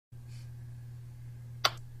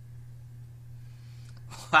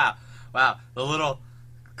Wow, wow, the little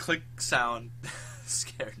click sound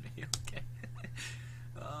scared me, okay.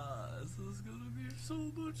 This is gonna be so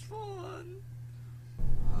much fun.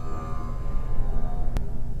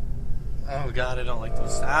 Oh god, I don't like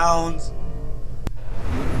those sounds.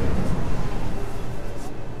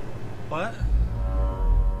 What?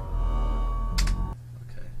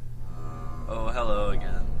 Okay. Oh, hello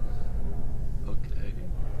again. Okay.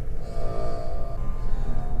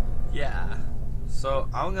 Yeah. So,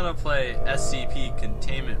 I'm gonna play SCP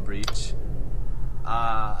Containment Breach.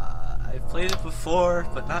 I've played it before,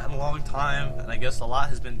 but not in a long time, and I guess a lot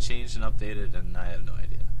has been changed and updated, and I have no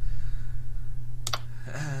idea.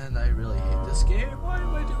 And I really hate this game. Why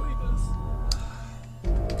am I doing this?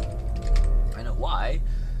 I know why.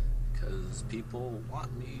 Because people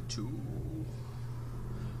want me to.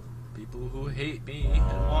 People who hate me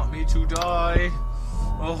and want me to die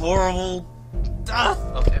a horrible death.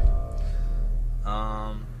 Okay.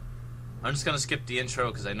 I'm just gonna skip the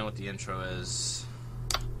intro because I know what the intro is.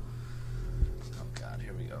 Oh god,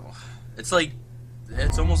 here we go. It's like,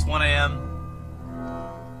 it's almost 1 AM.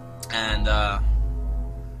 And,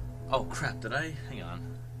 oh crap, did I? Hang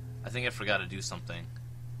on. I think I forgot to do something.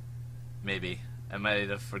 Maybe. I might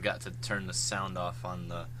have forgot to turn the sound off on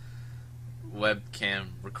the webcam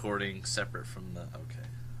recording separate from the... Okay.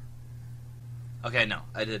 Okay, no.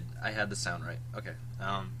 I did. I had the sound right. Okay.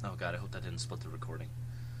 Oh god, I hope that didn't split the recording.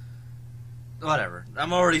 Whatever.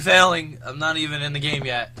 I'm already failing. I'm not even in the game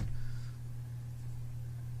yet.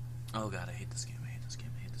 Oh god, I hate this game. I hate this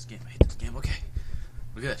game. I hate this game. I hate this game. Okay.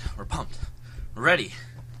 We're good. We're pumped. We're ready.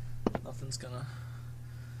 Nothing's gonna...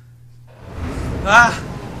 Ah!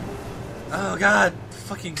 Oh god,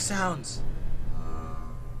 fucking sounds.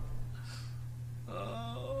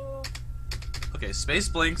 Oh. Okay, space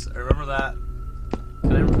blinks. I remember that.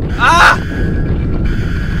 Can I... Ah!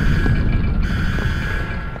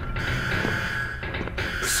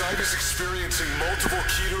 The site is experiencing multiple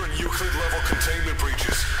Keter and Euclid level containment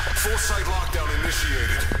breaches. Full site lockdown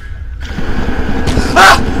initiated.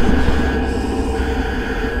 Ah!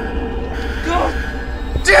 God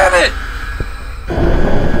damn it!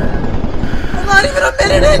 I'm not even a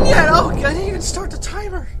minute in yet! Oh, I didn't even start the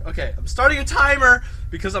timer. Okay, I'm starting a timer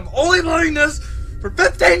because I'm only playing this for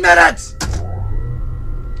 15 minutes!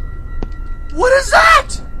 What is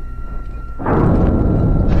that?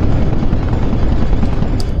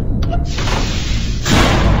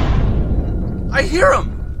 I hear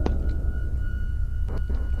him!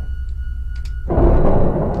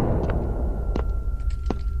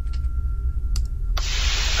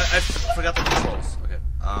 I forgot the controls. Okay,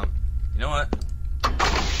 you know what?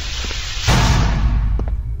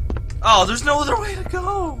 Oh, there's no other way to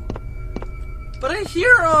go! But I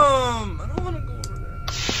hear him! I don't want to go over there.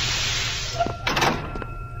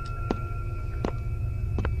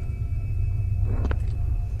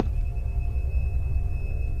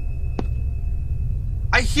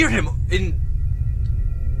 I hear him in...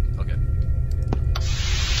 Okay.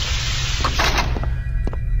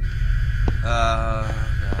 God.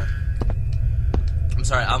 I'm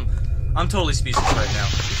sorry, I'm totally speechless right now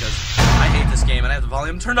because I hate this game and I have the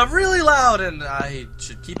volume turned up really loud and I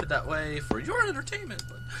should keep it that way for your entertainment,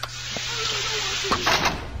 but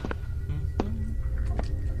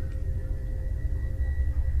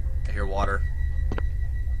I hear water.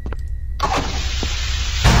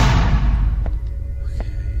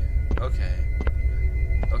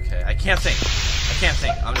 Okay, I can't think.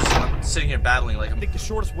 I'm sitting here babbling like I think the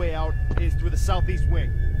shortest way out is through the southeast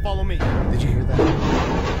wing. Follow me. Did you hear that?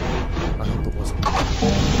 I hope it wasn't.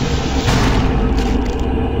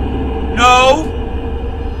 No!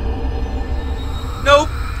 Nope!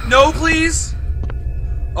 No, please!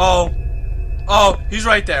 Oh, he's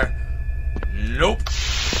right there. Nope.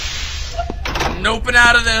 Noping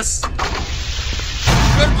out of this.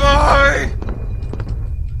 Goodbye!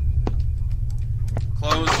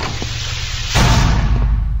 Close.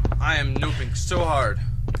 I am noping so hard.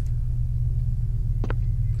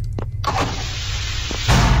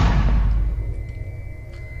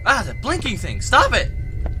 Ah, the blinking thing. Stop it!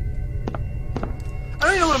 I don't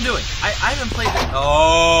even know what I'm doing. I haven't played it.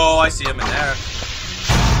 Oh, I see him in there.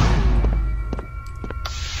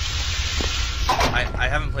 I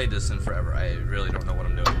haven't played this in forever. I really don't know what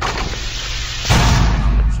I'm doing.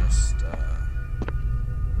 I'm just,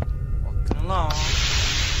 walking along.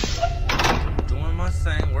 Doing my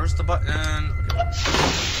thing. Where's the button? Okay.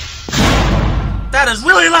 That is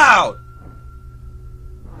really loud!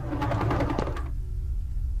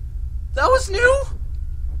 That was new?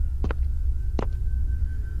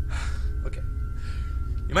 Okay.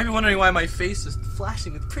 You might be wondering why my face is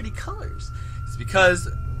flashing with pretty colors. It's because,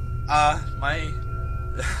 my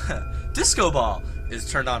disco ball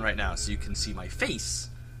is turned on right now, so you can see my face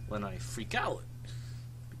when I freak out.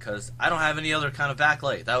 Because I don't have any other kind of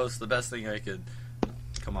backlight. That was the best thing I could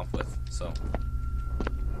come up with. So.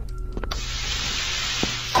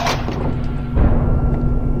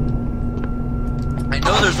 I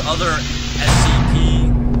know there's other SCP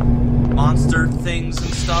monster things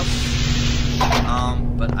and stuff,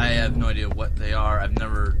 but I have no idea what they are. I've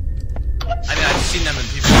never. I mean, I've seen them in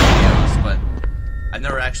people's videos, but I've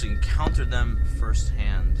never actually encountered them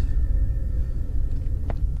firsthand.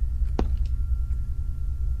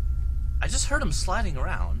 I just heard him sliding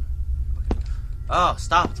around. Okay. Oh,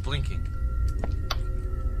 stop, it's blinking.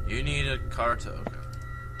 You need a car to... Okay.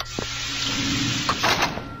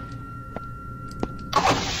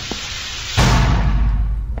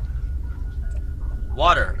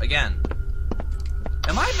 Water, again.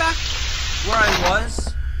 Am I back where I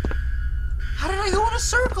was? How did I go in a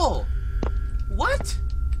circle? What?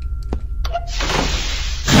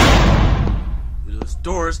 Those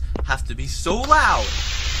doors have to be so loud.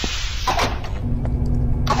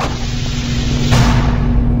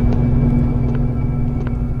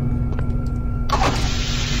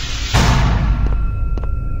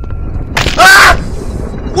 Ah!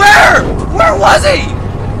 Where? Where was he?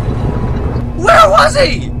 Where was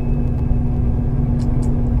he?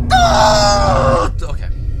 Oh! Okay.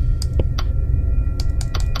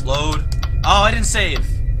 Load. Oh, I didn't save.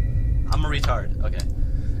 I'm a retard. Okay.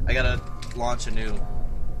 I gotta launch a new...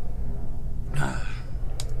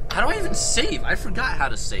 How do I even save? I forgot how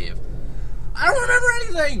to save. I don't remember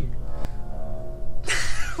anything!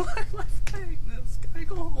 Why am I playing this? Can I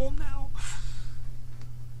go home now?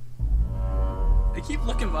 I keep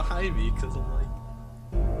looking behind me because I'm like...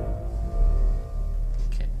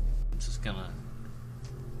 Okay. I'm just gonna...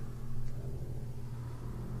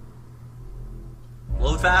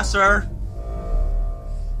 Load faster!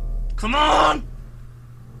 Come on!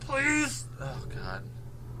 Please! Oh, God.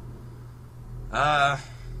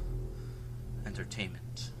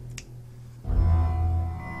 Entertainment.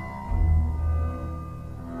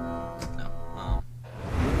 No.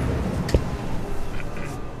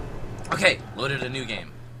 Okay, loaded a new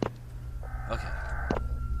game. Okay.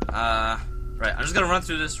 Right, I'm just gonna run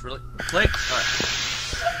through this really quick. Alright.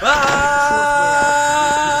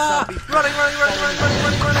 Ah! Running!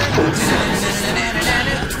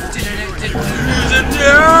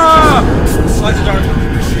 Why is it dark?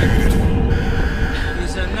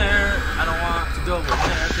 He's in there. I don't want to go in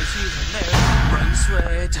there because she's in there. Run this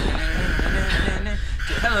way.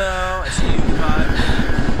 Hello. I see you. Bye.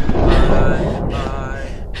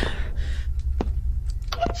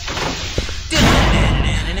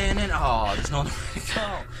 Oh, there's no other way to go.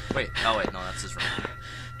 Wait. Oh, wait. No, that's his room.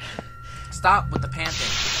 Stop with the panting.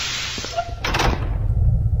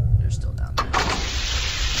 You're still down there.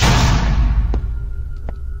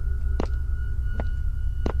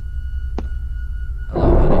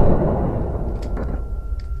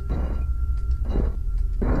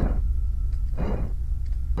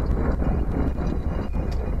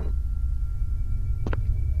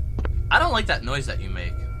 I don't like that noise that you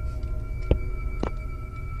make.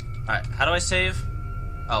 Alright, how do I save?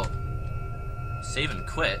 Oh. Save and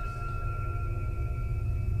quit?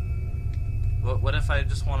 What if I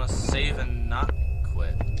just want to save and not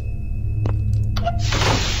quit?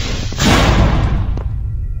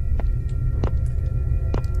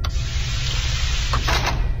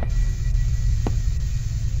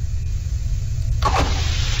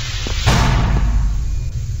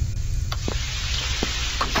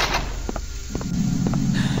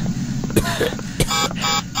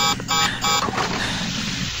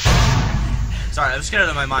 Sorry, I'm scared out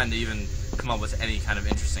of my mind to even come up with any kind of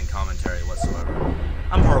interesting commentary whatsoever.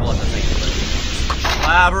 I'm horrible at the thing, but...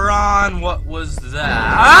 Labyron, what was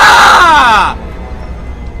that? Ah!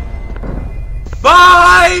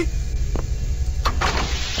 Bye!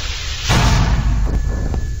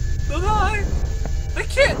 Bye-bye! I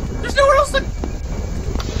can't! There's nowhere else to...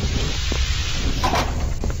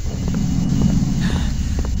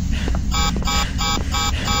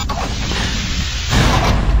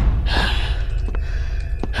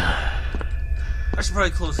 I should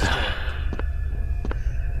probably close this door.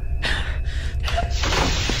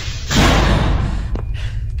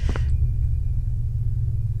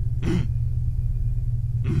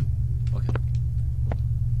 Okay.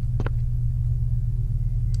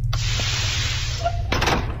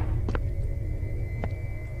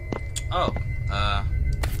 Oh,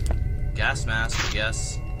 gas mask, I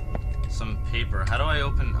guess. Some paper. How do I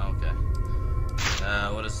open? Oh, okay.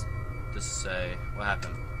 What does this say? What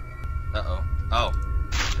happened? Uh-oh. Oh,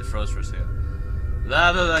 it froze for a second.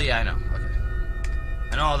 Yeah, I know. Okay.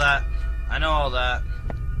 I know all that. I know all that.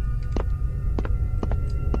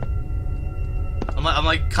 I'm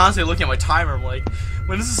like constantly looking at my timer. I'm like,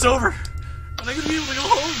 when is this over? When am I gonna be able to go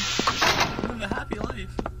home? Live a happy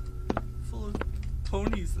life, full of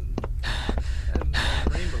ponies and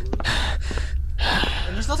rainbows.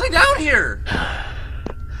 And there's nothing down here.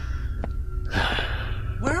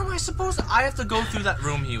 Where am I supposed to? I have to go through that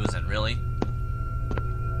room he was in. Really?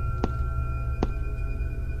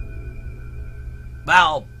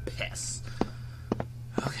 Wow, piss.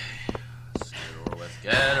 Okay, let's get it over with.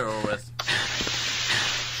 Get it over with.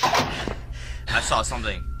 I saw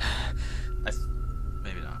something.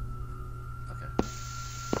 Maybe not. Okay.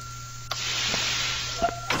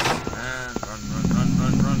 And run.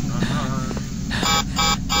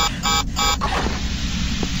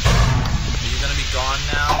 Are you gonna be gone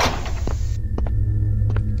now?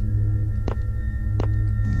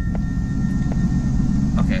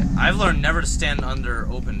 Okay, I've learned never to stand under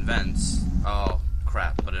open vents. Oh,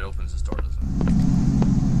 crap, but it opens this door, doesn't it?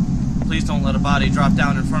 Please don't let a body drop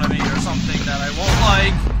down in front of me or something that I won't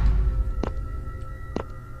like.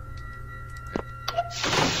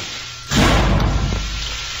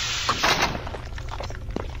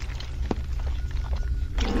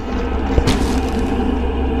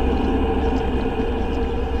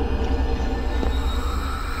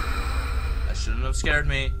 That shouldn't have scared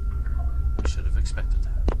me. I should have expected that.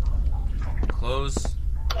 Close.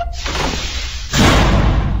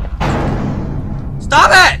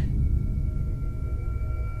 Stop it!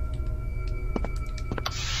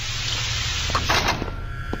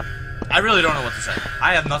 I really don't know what to say.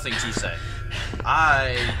 I have nothing to say.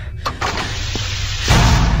 I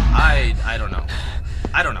don't know.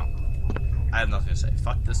 I don't know. I have nothing to say.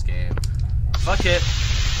 Fuck this game. Fuck it.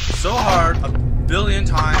 So hard. A billion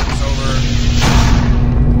times over.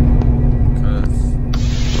 Because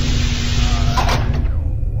I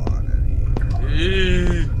don't want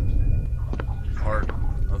any part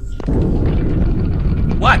of...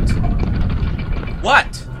 What?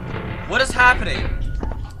 What? What is happening?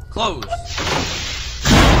 Close.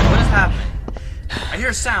 What is happening? I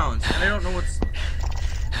hear sounds, and I don't know what's...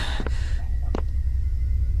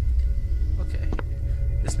 Okay.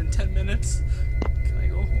 It's been 10 minutes. Can I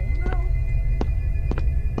go home now?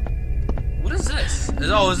 What is this?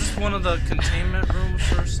 Oh, is this one of the containment rooms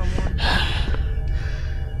for someone?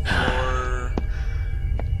 For...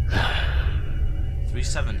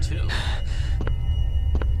 372.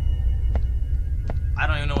 I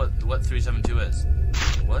don't even know what 372 is.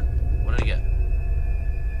 What? What did I get?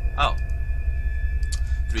 Oh.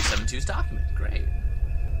 372's document. Great.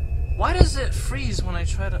 Why does it freeze when I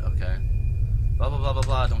try to... Okay. Blah, blah, blah, blah,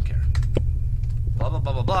 blah. Don't care. Blah, blah,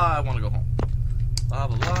 blah, blah, blah. I want to go home. Blah,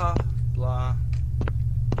 blah, blah, blah. Blah.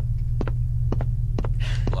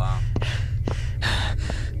 Blah,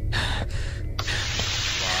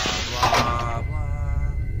 blah, blah.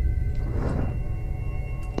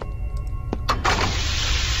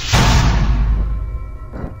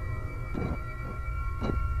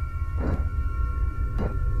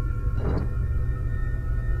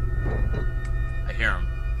 I hear him.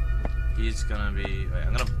 He's gonna be... Wait,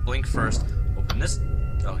 I'm gonna blink first. Open this...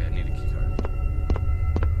 Okay, I need a key card.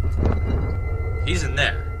 He's in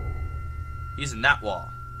there. He's in that wall.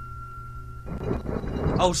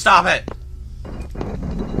 Oh, stop it!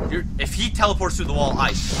 If he teleports through the wall,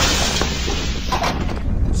 I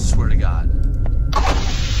swear to God. I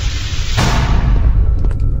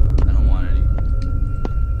don't want any.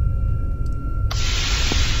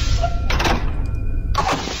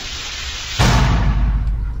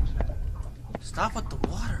 Stop with the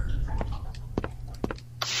water.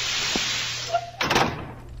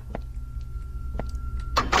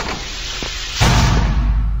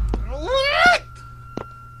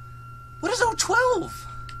 What is 012?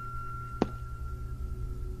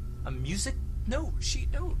 A music note,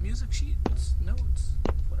 sheet note, music sheets, notes,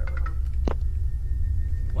 whatever.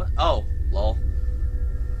 What? Oh, lol.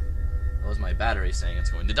 That was my battery saying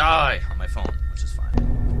it's going to die on my phone, which is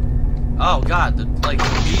fine. Oh god, the like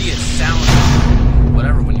immediate sound of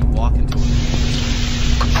whatever when you walk into it.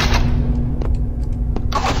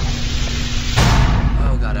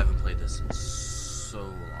 Oh god, I haven't played this in so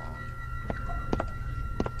long.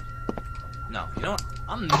 No, you know what?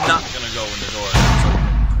 I'm not gonna go in the door that's open.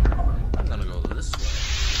 I'm gonna go this way.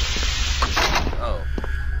 Oh.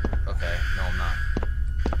 Okay, no I'm not.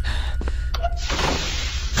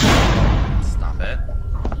 Stop it.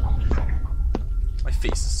 My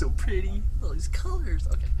face is so pretty. All these colors.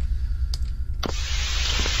 Okay.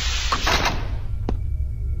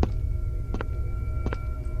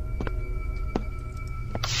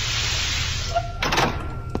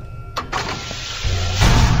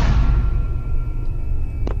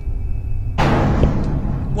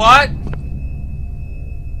 What?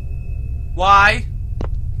 Why?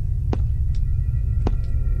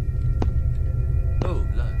 Oh,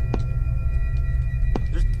 blood.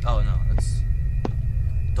 Oh no, that's...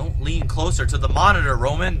 Don't lean closer to the monitor,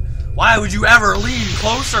 Roman. Why would you ever lean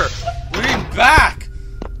closer? Lean back!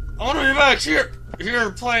 I want to be back here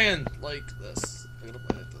playing like this. I'm gonna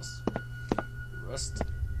play like this. Rest.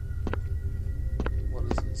 What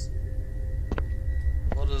is this?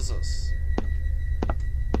 What is this?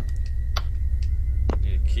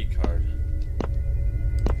 Need a key card.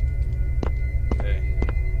 Okay.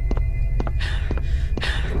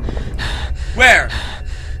 Where?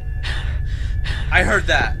 I heard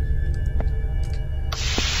that.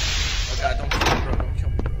 Oh god, don't kill me, bro. Don't kill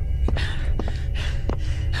me, bro.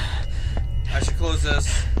 I should close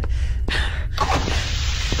this.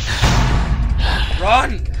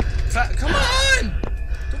 Run! Come on!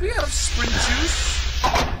 Don't we have sprint juice?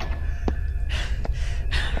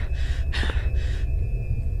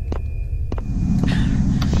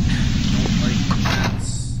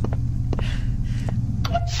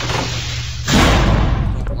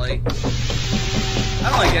 I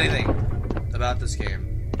don't like anything about this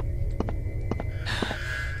game.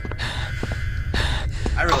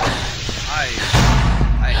 I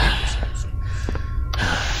hate this game so much.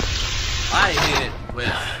 I hate it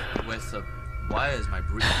with the... Why is my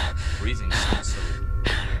breathing sound so...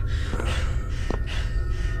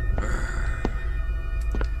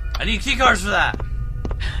 I need key cards for that!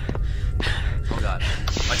 Oh god.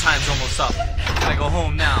 My time's almost up. Can I go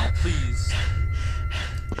home now, please?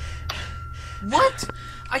 What?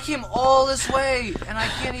 I came all this way, and I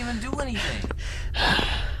can't even do anything.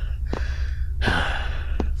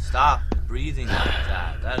 Stop breathing like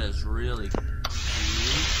that. That is really...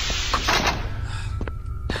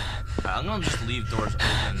 Alright, I'm gonna just leave doors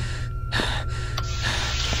open.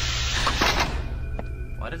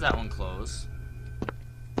 Why did that one close?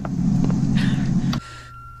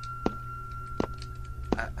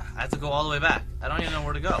 I have to go all the way back. I don't even know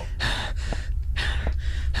where to go.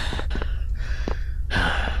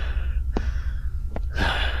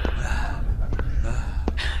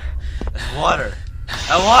 That's water.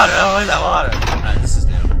 That water. I don't like that water. Alright, this is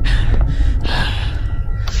new.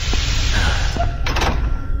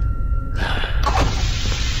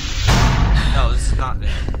 No, this is not new.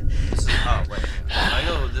 This is... Oh, wait. If I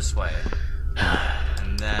go this way,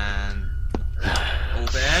 and then...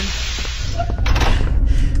 Open.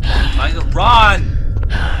 If I go... Run!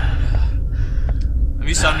 I'm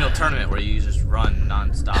used to Unreal Tournament where you just run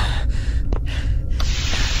non-stop.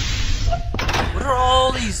 What are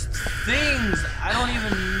all these things? I don't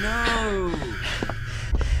even know.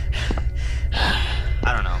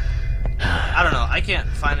 I don't know. I don't know. I can't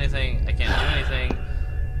find anything. I can't do anything.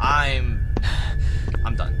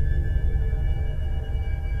 I'm done.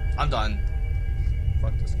 I'm done.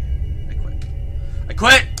 Fuck this game. I quit. I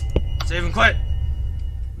quit! Save and quit!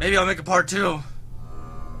 Maybe I'll make a part 2.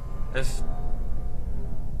 If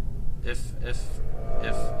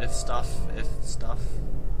stuff.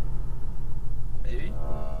 Maybe?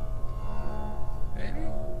 Maybe?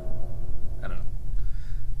 I don't know.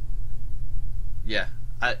 Yeah,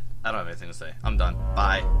 I don't have anything to say. I'm done.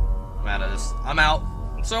 Bye. I'm out of this. I'm out.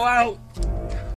 I'm so out!